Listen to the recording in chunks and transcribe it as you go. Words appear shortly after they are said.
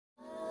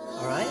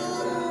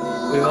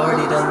We've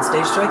already done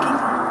stage striking.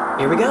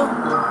 Here we go.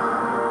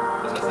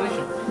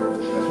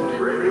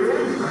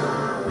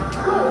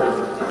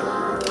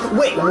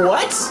 Wait,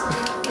 what?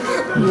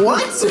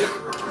 What?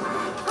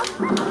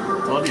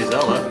 Told you,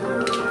 Zelda.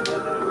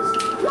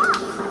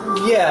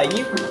 Yeah,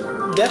 you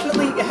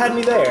definitely had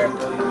me there.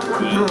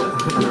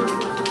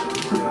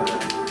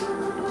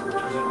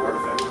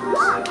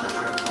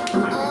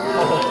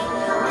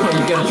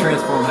 You gotta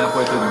transform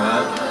halfway through the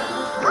match.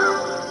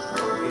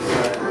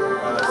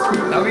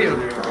 That would be a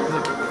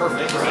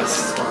perfect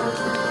rest.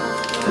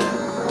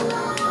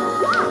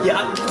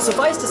 Yeah,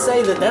 suffice to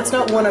say that that's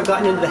not one I've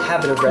gotten into the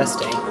habit of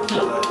resting.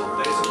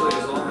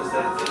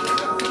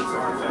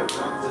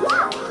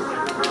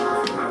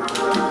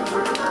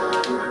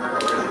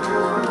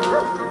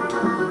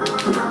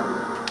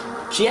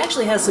 She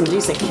actually has some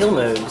decent kill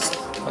moves.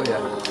 Oh yeah.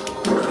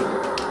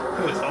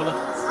 Who is Zelda?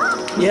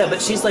 Yeah,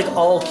 but she's like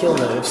all kill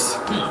moves.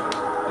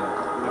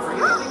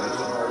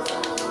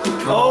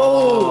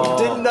 Oh,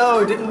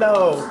 didn't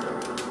know.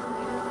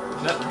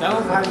 That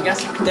was I'm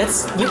guessing.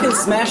 That's, you can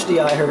smash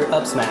DI her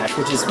up smash,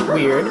 which is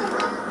weird.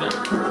 Yeah.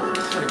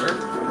 It's pretty weird.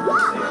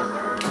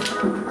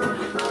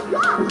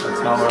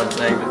 That's not what I'm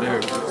saying to do.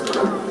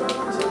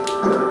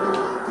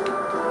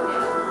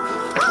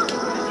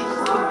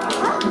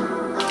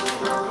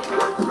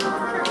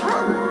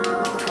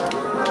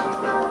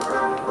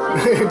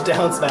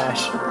 Down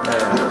smash.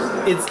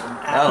 Yeah. It's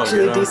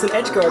actually a decent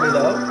edge guarder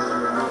though.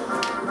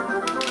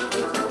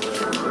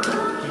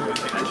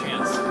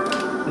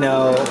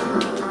 No.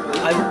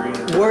 I'm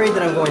worried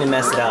that I'm going to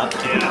mess it up.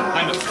 Yeah,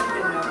 I know.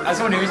 As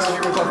someone who uses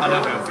Jigglypuff, I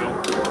know how I feel.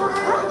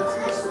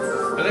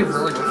 Are they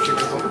really good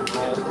Jigglypuff?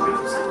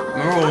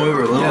 Remember when we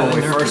were little, when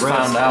we first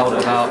found out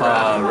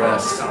about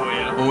rest? Oh,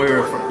 yeah. When we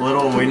were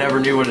little, we never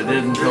knew what it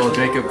did until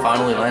Jacob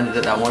finally landed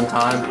it that one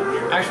time.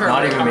 Actually,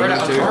 Not even meaning to. I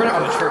read it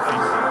on the shirt thing.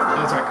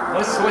 I was like,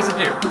 what's it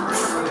do?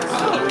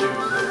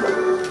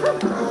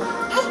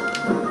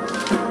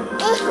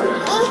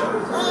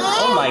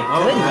 Oh my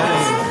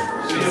goodness.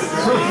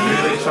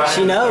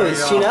 She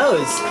knows. I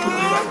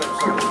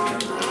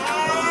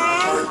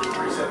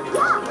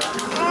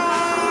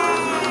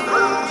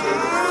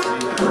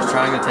was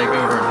trying to take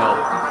over and help.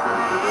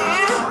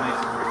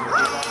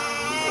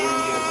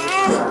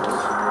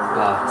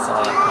 Saw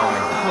that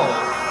coming.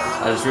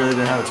 I just really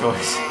didn't have a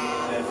choice.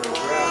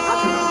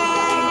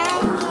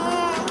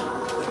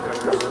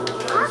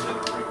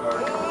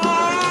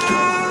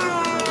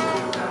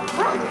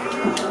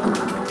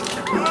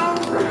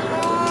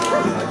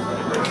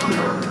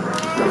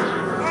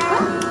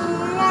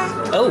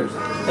 Oh,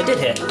 I did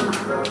hit.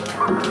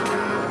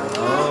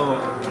 Oh.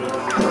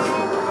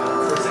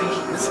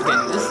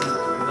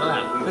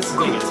 This is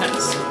getting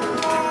intense.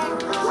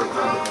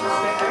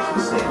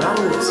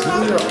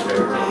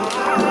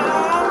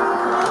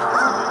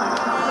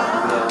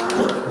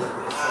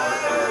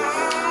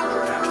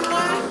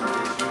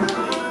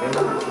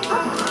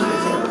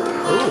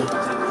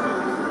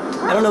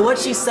 I don't know what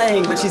she's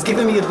saying, but she's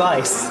giving me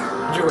advice.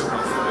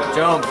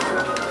 Jump.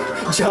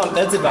 Jump,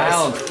 that's advice.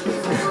 Bound.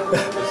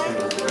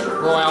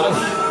 Roll out.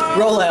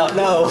 Roll out,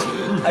 no.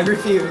 I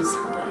refuse.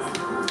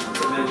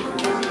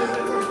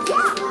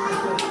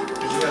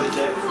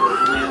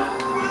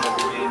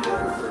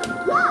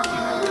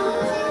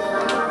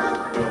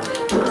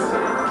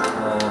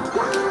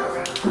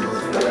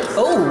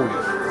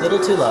 Oh, a little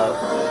too low.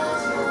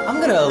 I'm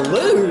gonna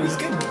lose.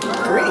 Good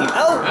grief.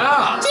 Oh,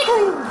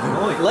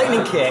 chicken.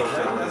 Lightning kick.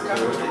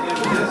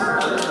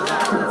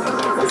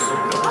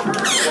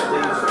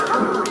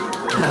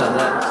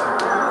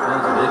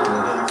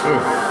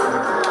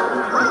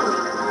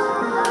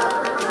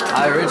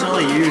 I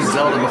originally used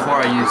Zelda before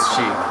I used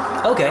Sheep.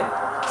 Okay.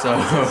 So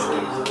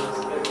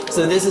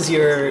So this is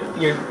your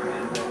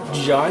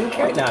John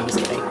character? No, I'm just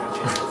kidding.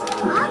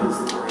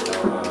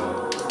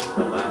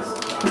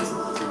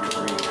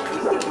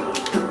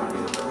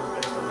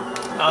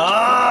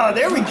 Ah,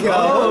 there we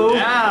go.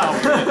 Ow.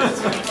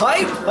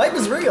 Hype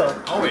is real.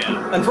 Oh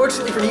yeah.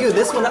 Unfortunately for you,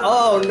 this one,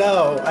 oh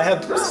no, I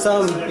have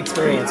some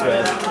experience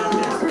with.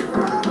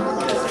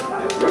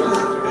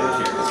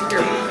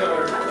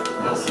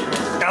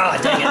 Ah,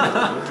 dang it.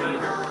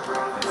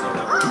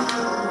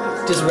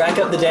 Just rack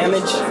up the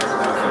damage.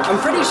 I'm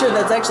pretty sure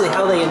that's actually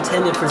how they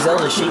intended for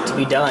Zelda Sheik to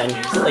be done.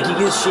 Like, you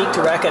use Sheik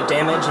to rack up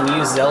damage and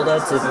use Zelda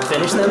to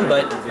finish them,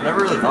 but... I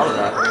never really thought of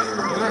that.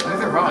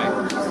 Neither have I.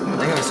 I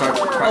think I'm gonna start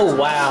practicing. Oh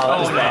wow, that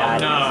was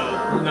bad.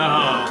 No.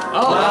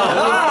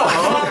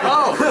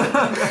 Oh!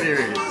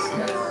 Serious.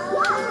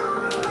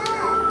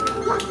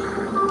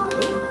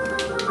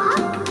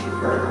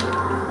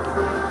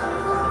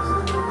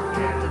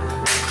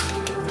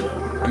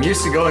 I'm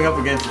used to going up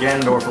against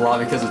Ganondorf a lot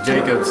because of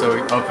Jacob, so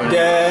up and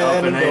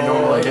A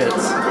normally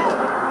hits.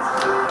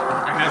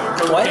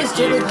 Why does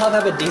Jigglypuff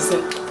have a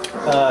decent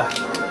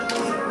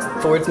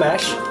forward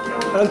smash?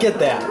 I don't get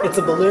that. It's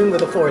a balloon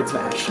with a forward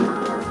smash.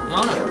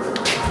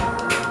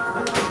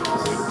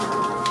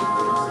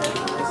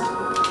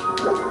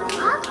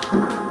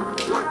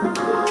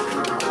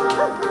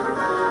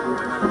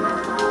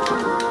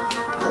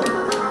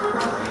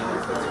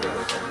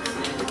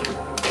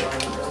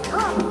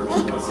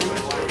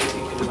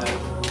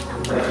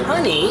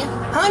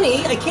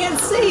 Honey, I can't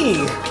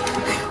see!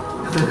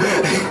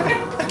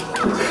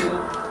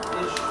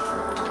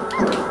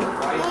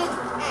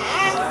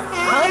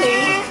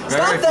 Honey,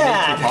 stop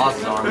that!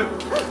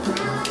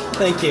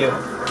 Thank you.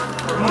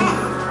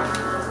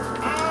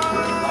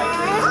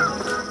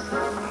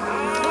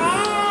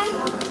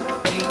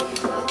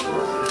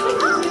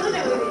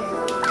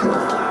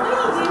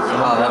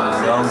 Wow, that was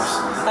dumb.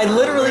 I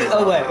literally.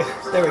 Oh wait,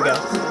 there we go.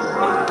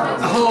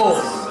 Oh!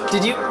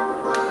 Did you?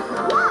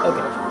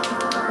 Okay.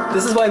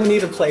 This is why we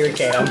need a player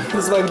cam.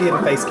 This is why we need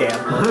a face cam.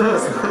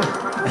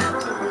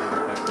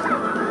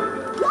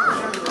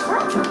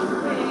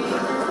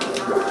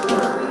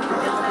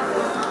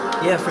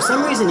 Yeah, for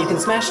some reason you can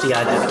smash the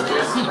eye down.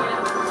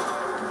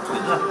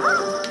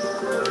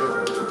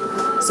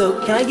 So,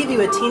 can I give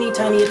you a teeny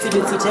tiny itsy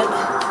bitsy tip?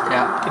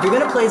 Yeah. If you're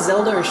gonna play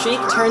Zelda or Sheik,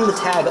 turn the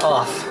tag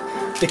off.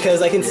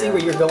 Because I can see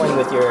where you're going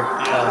with your...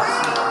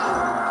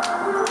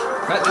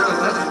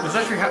 That's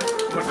actually how...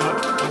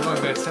 I'm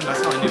going to send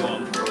that's how I knew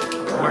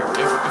where, if I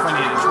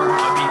needed to charge my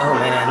beat. Oh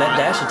man, that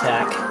dash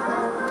attack.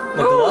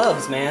 The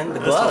gloves, man. The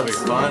gloves. This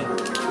will be fun.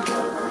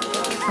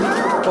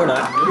 Or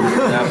not.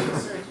 Yeah.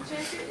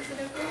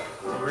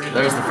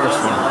 There's the first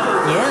one.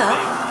 Yeah.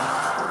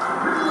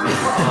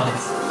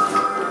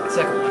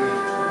 Second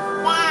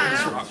one. I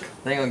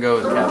think I'll go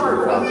with Capt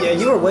or Falcon. Yeah,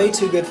 you were way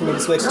too good for me to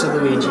switch to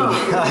Luigi.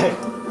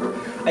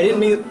 I didn't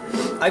mean...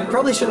 I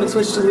probably shouldn't have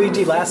switched to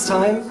Luigi last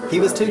time. He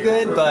was too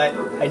good, but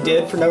I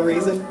did for no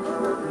reason.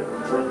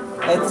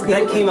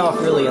 That came off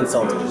really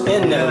insulting.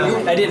 And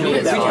no, I didn't mean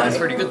it that way. That's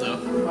pretty good though.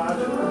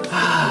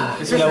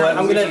 You know what?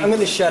 I'm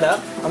gonna shut up.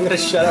 I'm gonna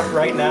shut up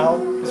right now. All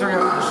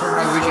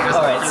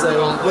right.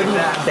 So what do you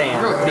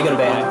ban? What are you gonna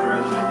ban?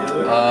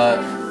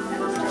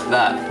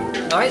 That.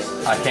 All right.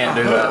 I can't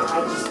do that.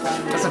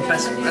 That's the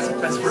best. That's the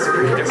best part of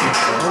the difference. I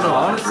don't know,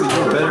 honestly,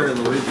 you're better in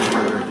Luigi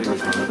than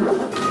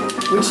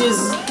Jigglypuff. Which is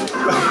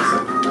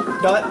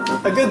not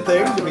a good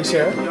thing, to be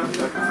sure.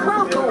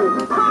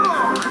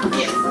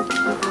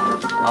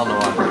 I don't know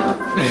why.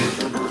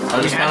 I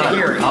just had to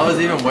hear it. I was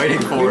even waiting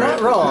for You're it. not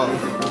wrong.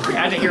 We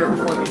had to hear it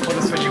before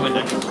this video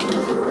ended.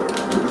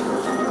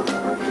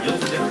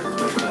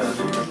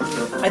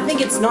 I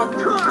think it's not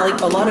like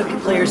a lot of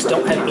players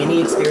don't have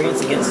any experience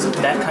against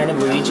that kind of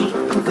Luigi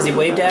because he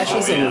wave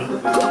dashes and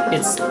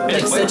it's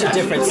such a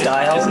different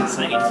style. It's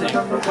insane too.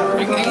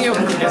 You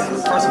can just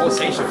cross the whole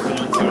station for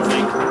one too, I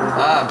think.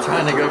 Ah, I'm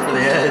trying to go for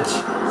the edge.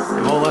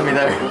 It won't let me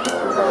there.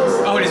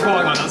 Oh, and he's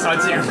rolling on that side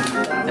too.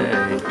 Hey.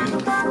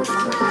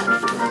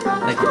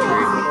 Thank you,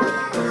 Tree.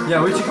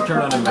 Yeah, we should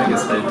turn on Omega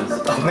stages.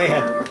 Oh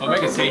man,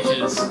 Omega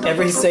stages.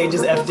 every stage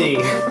is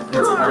FD.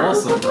 It's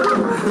awesome.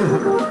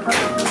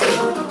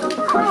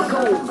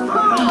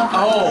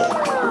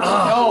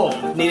 Oh!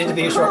 Needed to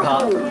be a short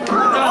hop.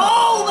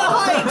 Oh, the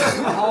height!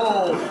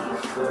 Oh!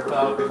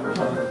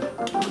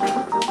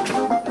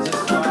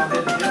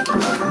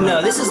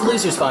 No, this is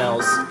losers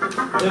finals.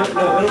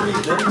 No, it'll be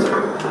them two.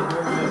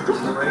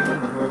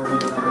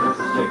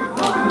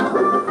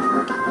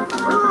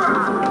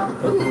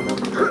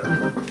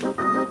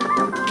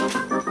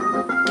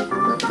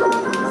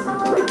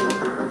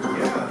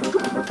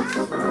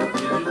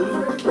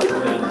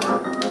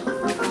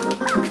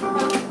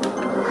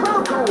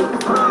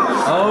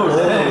 Oh,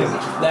 dang.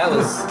 That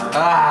was...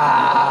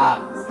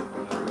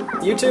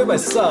 YouTube, I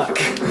suck.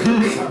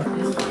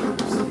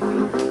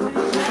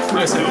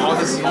 Oh, so all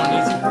this is on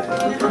YouTube?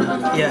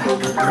 Yeah.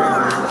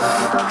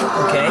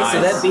 Okay, so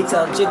that beats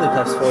out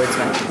Jigglypuff's forward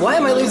smash. Why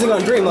am I losing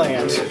on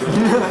Dreamland?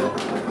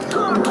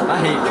 I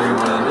hate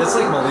Dreamland. It's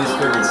like my least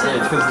favorite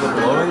stage because of the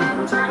blowing.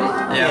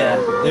 Yeah.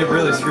 It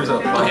really screws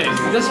up. Okay,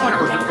 this one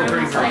or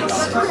Green Greens?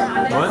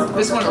 What?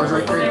 This one or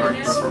Green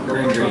Greens?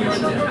 Green greens.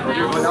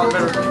 You're without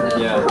better.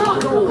 Yeah.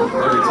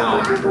 Every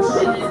time.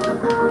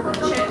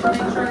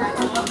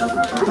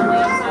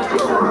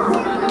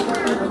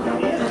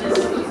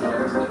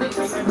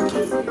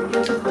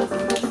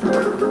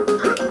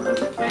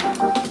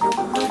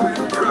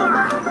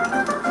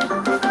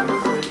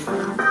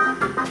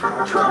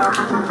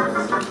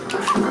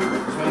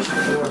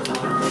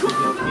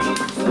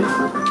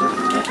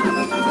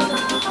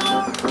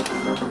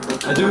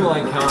 I do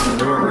like how in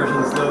the newer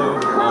versions though,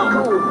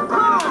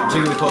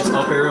 Jigglypuff's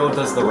up arrow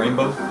does the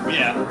rainbow.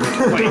 Yeah.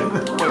 Wait,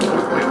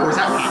 where's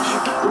that Peach?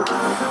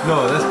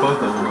 No, that's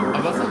both of them.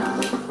 Oh, both of them?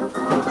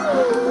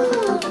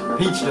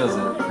 Peach does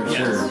it, for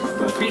sure.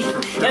 But Peach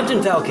for sure.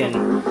 Captain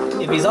Falcon,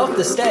 if he's off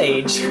the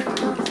stage,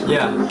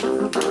 yeah.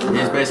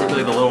 He's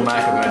basically the little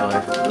Mac of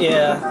Melee.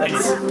 yeah,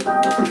 that's...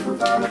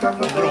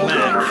 Little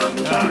Mac.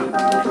 You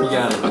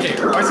got it. Okay,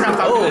 what's not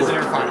Falcon is in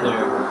our final?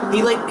 There. He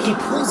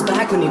pulls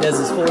back when he does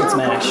his forward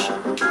smash.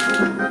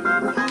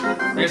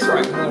 That's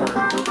right, more.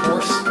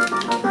 Force.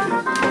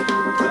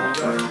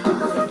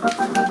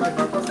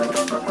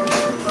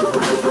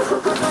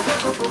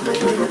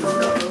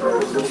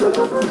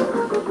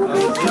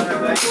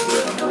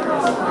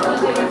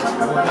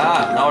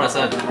 Not what I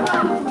said.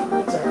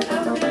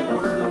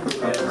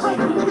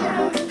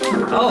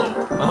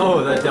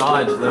 Oh, that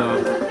dodge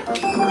though.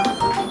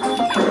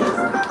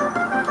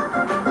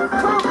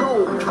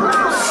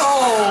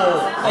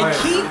 Oh!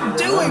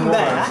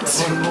 that,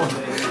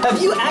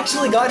 have you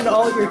actually gotten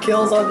all your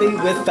kills on me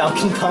with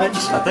Falcon Punch?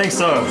 I think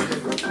so.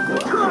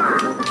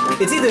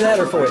 It's either that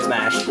or forward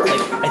smash.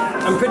 Like,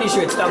 I'm pretty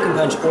sure it's Falcon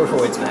Punch or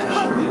forward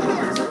smash.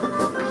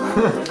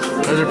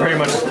 Those are pretty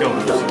much his kill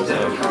positions. So.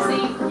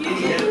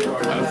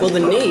 Well, the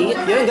knee, you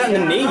haven't gotten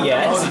the knee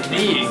yet. Oh, the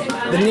knee.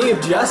 The knee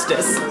of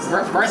justice.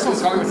 Bryce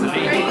was going with the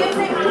knee.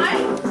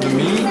 The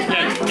me?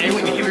 Yeah, A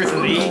with the either the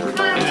knee, and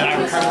then I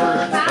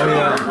recover. Oh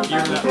yeah.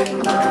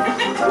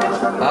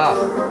 Ah.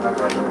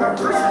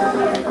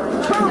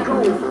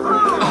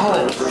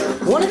 Oh,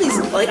 one of these,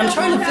 like, I'm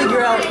trying to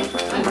figure out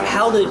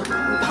how to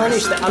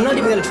punish that. I'm not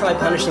even going to try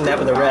punishing that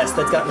with a rest.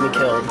 That's gotten me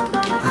killed.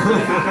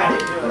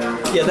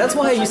 Yeah, that's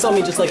why you saw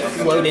me just, like,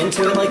 float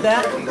into it like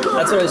that.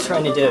 That's what I was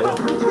trying to do.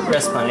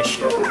 Rest punish.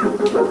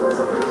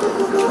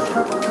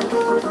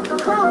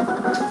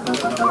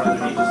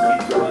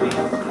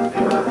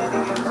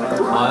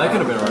 Oh, that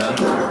could have been a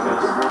rest.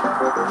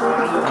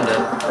 I'm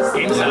dead.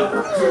 Game's up.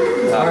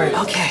 Alright.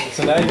 Okay.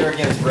 So now you're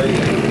against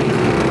Reagan.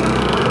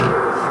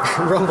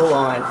 Rumble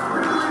on.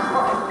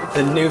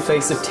 The new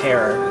face of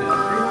terror.